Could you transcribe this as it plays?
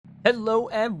Hello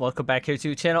and welcome back here to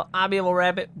the channel. I'm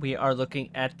EvlRabbit. We are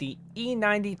looking at the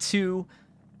E92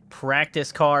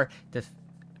 practice car. The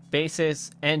basis,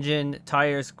 engine,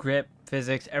 tires, grip,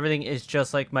 physics, everything is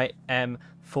just like my M4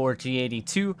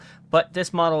 G82, but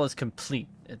this model is complete.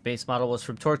 The base model was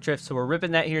from Torque Drift, so we're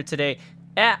ripping that here today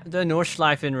at the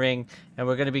NÜRBURGRING, and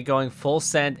we're going to be going full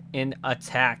send in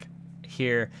attack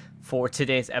here for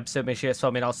today's episode. Make sure you guys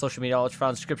follow me on all social media, all which are found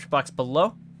in the description box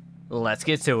below. Let's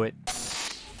get to it.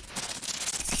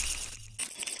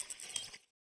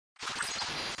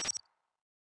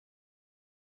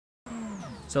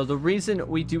 So the reason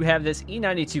we do have this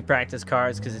E92 practice car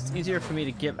is because it's easier for me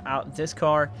to give out this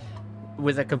car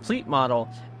with a complete model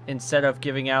instead of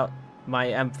giving out my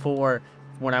M4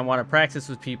 when I want to practice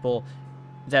with people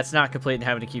that's not complete and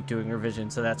having to keep doing revision.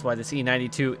 So that's why this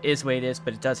E92 is the way it is,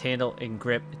 but it does handle and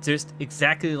grip just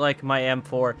exactly like my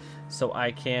M4, so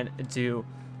I can do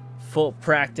full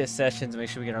practice sessions. Make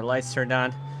sure we get our lights turned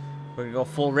on. We're gonna go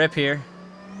full rip here.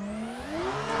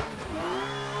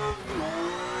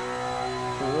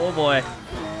 Oh boy,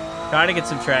 trying to get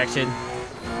some traction.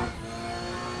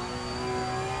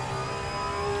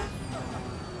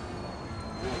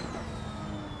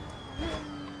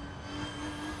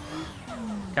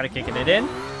 Kind of kicking it in.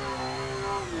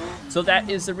 So that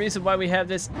is the reason why we have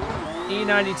this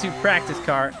E92 practice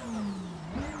car.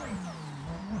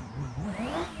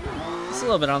 Just a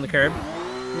little bit on the curb.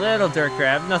 Little dirt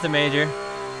grab, nothing major.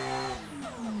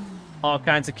 All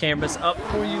kinds of cameras up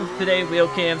for you today. Wheel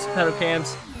cams, pedal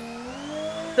cams,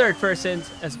 third persons,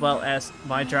 as well as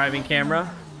my driving camera.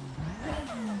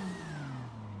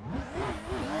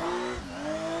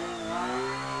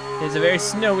 It's a very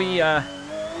snowy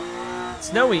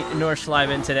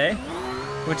NÜRBURGRING today,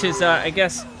 which is, I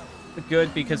guess,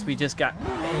 good because we just got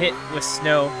hit with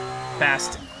snow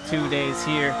past 2 days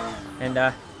here, and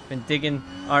been digging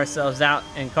ourselves out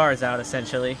and cars out,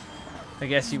 essentially, I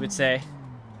guess you would say.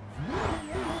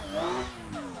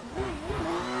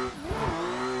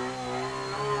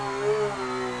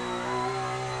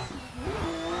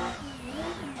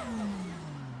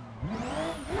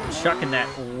 Chucking that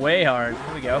way hard.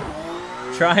 Here we go.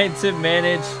 Trying to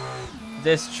manage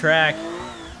this track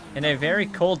in a very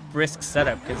cold, brisk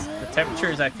setup because the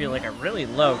temperatures I feel like are really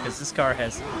low because this car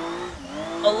has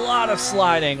a lot of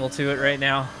slide angle to it right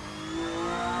now.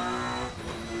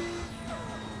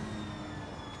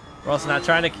 We're also not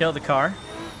trying to kill the car.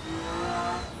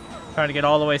 Trying to get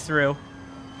all the way through.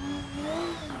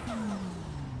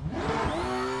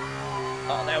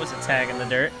 Oh, that was a tag in the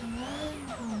dirt.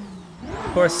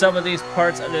 Of course, some of these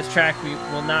parts of this track we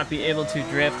will not be able to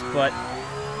drift, but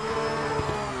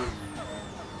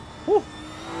whew.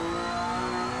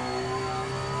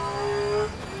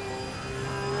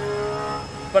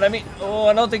 But I mean, oh,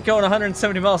 I don't think going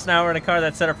 170 miles an hour in a car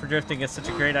that's set up for drifting is such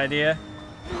a great idea.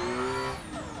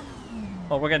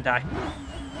 Oh, we're gonna die.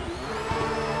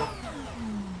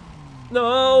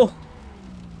 No!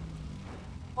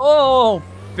 Oh,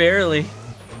 barely.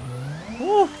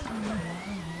 Whew.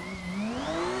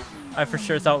 I for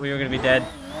sure thought we were going to be dead.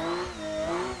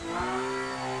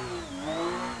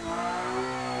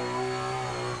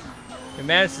 We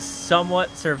managed to somewhat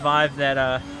survive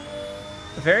that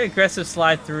very aggressive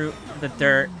slide through the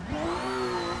dirt.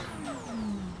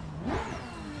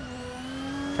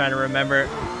 Trying to remember.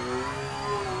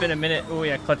 It's been a minute. Oh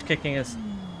yeah, clutch kicking is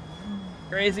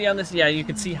crazy on this. Yeah, you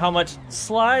can see how much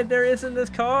slide there is in this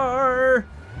car.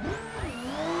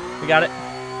 We got it.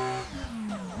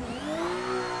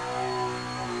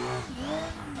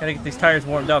 Gotta get these tires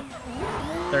warmed up.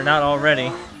 They're not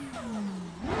already.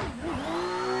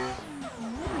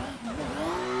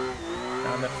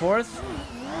 Down to fourth.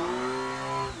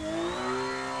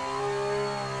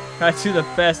 Try to do the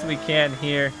best we can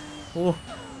here. Ooh,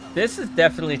 this is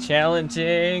definitely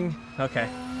challenging. Okay.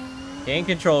 Gain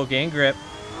control, gain grip.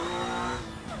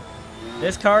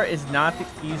 This car is not the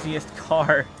easiest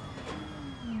car,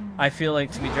 I feel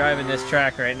like, to be driving this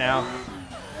track right now.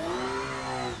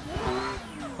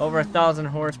 Over 1,000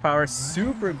 horsepower,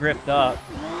 super gripped up.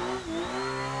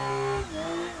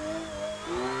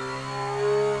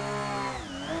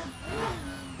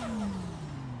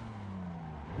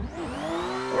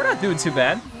 We're not doing too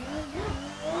bad.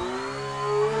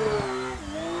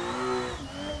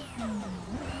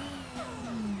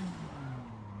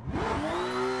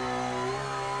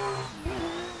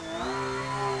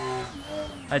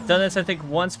 I've done this, I think,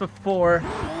 once before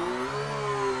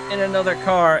in another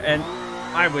car, and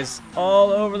I was all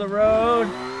over the road.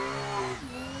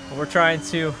 We're trying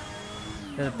to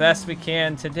do the best we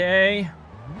can today.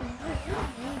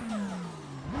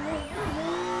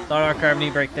 Thought our carbon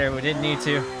e-brake there, we didn't need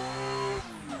to.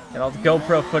 Got all the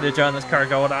GoPro footage on this car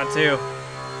going on too.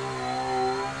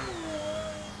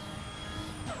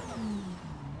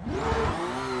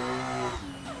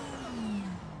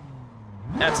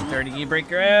 That's a dirty e-brake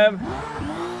grab.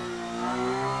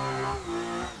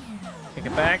 Kick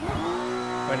it back.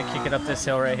 Going to kick it up this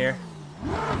hill right here.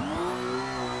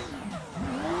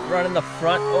 Running the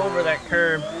front over that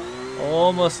curb.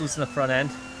 Almost losing the front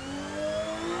end.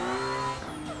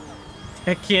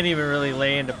 I can't even really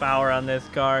lay into power on this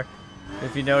car.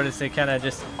 If you notice, it kind of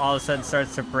just all of a sudden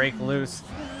starts to break loose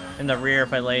in the rear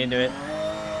if I lay into it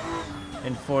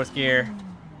in 4th gear.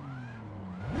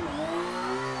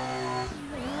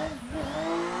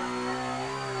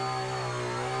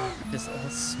 Just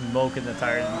smoking the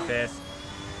tires in the face.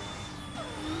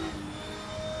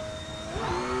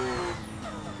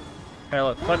 Alright,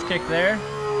 look, clutch kick there.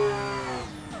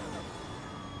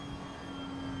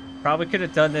 Probably could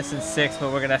have done this in 6,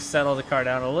 but we're gonna settle the car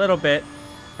down a little bit.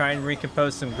 Try and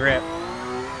recompose some grip.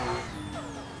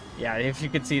 Yeah, if you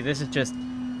can see, this is just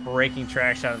breaking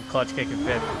traction out of the clutch kick and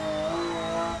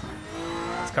 5th.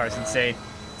 This car's insane.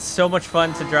 It's so much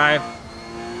fun to drive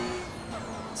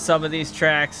some of these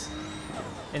tracks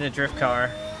in a drift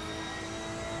car.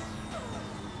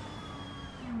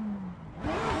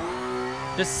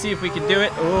 Just to see if we can do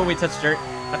it. Oh, we touched dirt.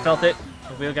 I felt it.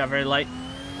 The wheel got very light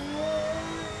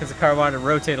because the car wanted to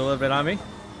rotate a little bit on me.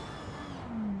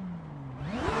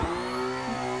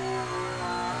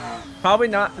 Probably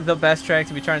not the best track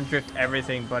to be trying to drift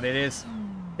everything, but it is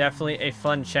definitely a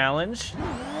fun challenge.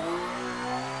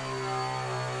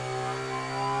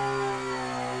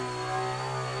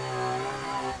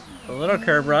 A little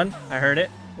curb run. I heard it.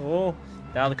 Oh,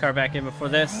 dial the car back in before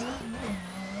this.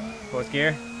 4th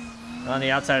gear. On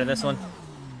the outside of this one.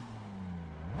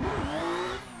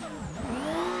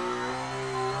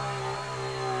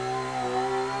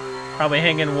 Probably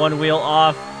hanging one wheel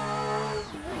off.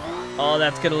 Oh,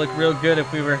 that's gonna look real good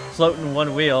if we were floating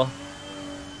one wheel.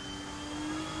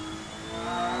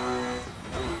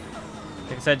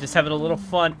 Like I said, just having a little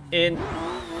fun in the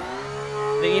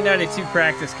E92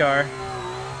 practice car.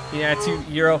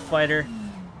 E92 Euro Fighter.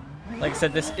 Like I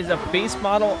said, this is a base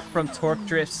model from Torque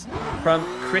Drifts from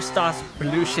Christos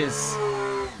Bluch's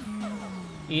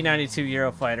E92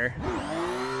 Euro Fighter.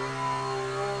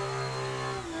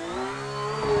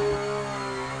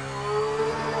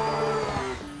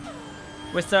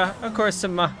 With, of course,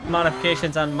 some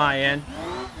modifications on my end.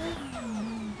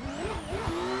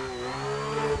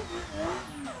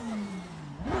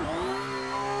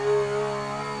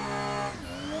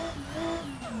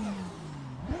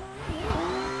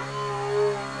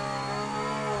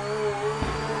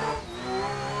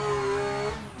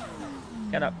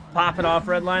 Gotta pop it off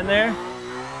red line there.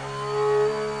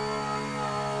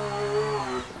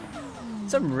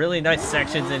 Some really nice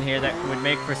sections in here that would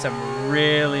make for some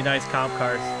really nice comp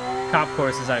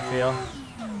courses, I feel.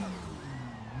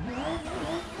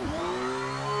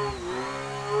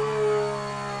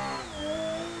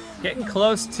 Getting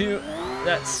close to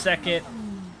that second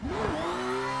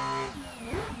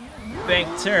bank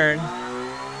turn.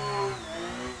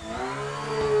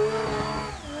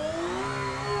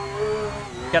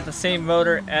 Got the same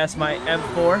motor as my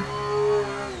M4.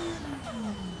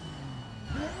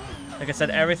 Like I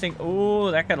said, everything... Ooh,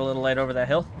 that got a little light over that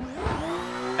hill.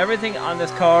 Everything on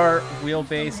this car,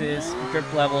 wheelbases, grip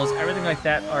levels, everything like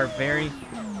that are very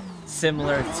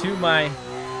similar to my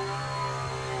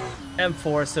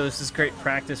M4, so this is great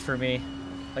practice for me.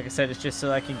 Like I said, it's just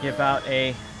so I can give out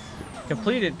a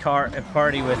completed car and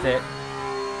party with it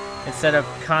instead of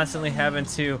constantly having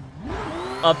to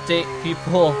update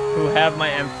people who have my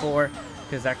M4,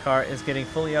 because that car is getting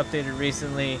fully updated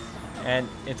recently and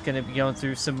it's going to be going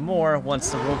through some more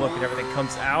once the rulebook and everything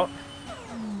comes out.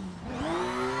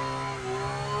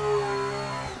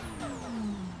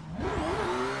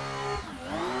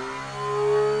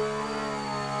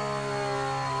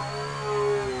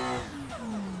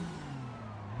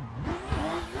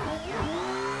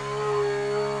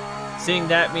 Seeing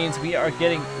that means we are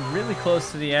getting really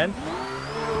close to the end.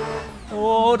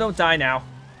 Oh, don't die now.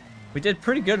 We did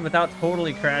pretty good without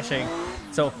totally crashing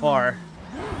so far.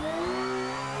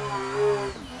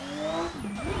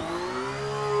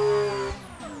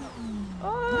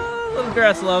 Oh, little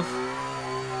grass love.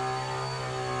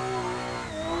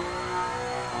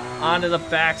 Onto the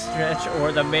back stretch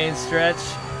or the main stretch.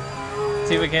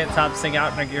 See if we can't top this thing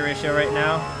out in our gear ratio right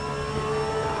now.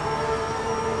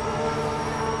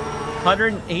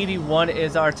 181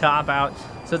 is our top out.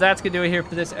 So that's going to do it here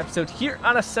for this episode here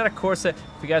on Assetto Corsa. If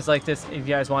you guys like this, if you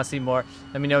guys want to see more,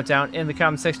 let me know down in the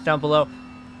comment section down below.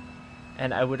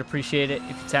 And I would appreciate it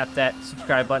if you tap that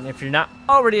subscribe button if you're not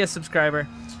already a subscriber.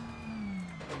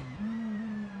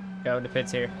 go into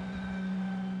pits here.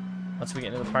 Once we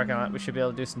get into the parking lot, we should be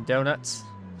able to do some donuts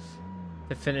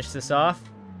to finish this off.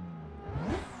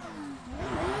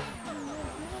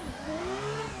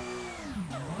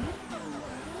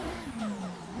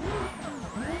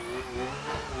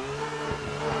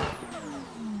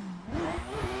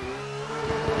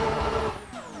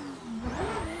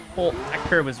 Oh, that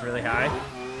curve was really high.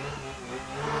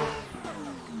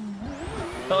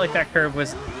 Felt like that curve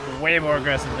was way more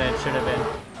aggressive than it should have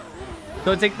been.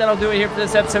 So I think that'll do it here for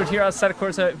this episode here on Side of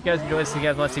Course. If you guys enjoyed this, if you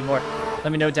guys want to see more,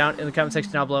 let me know down in the comment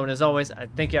section down below. And as always, I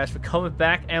thank you guys for coming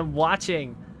back and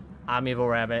watching. I'm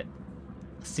EvlRabbit.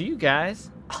 See you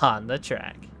guys on the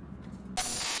track.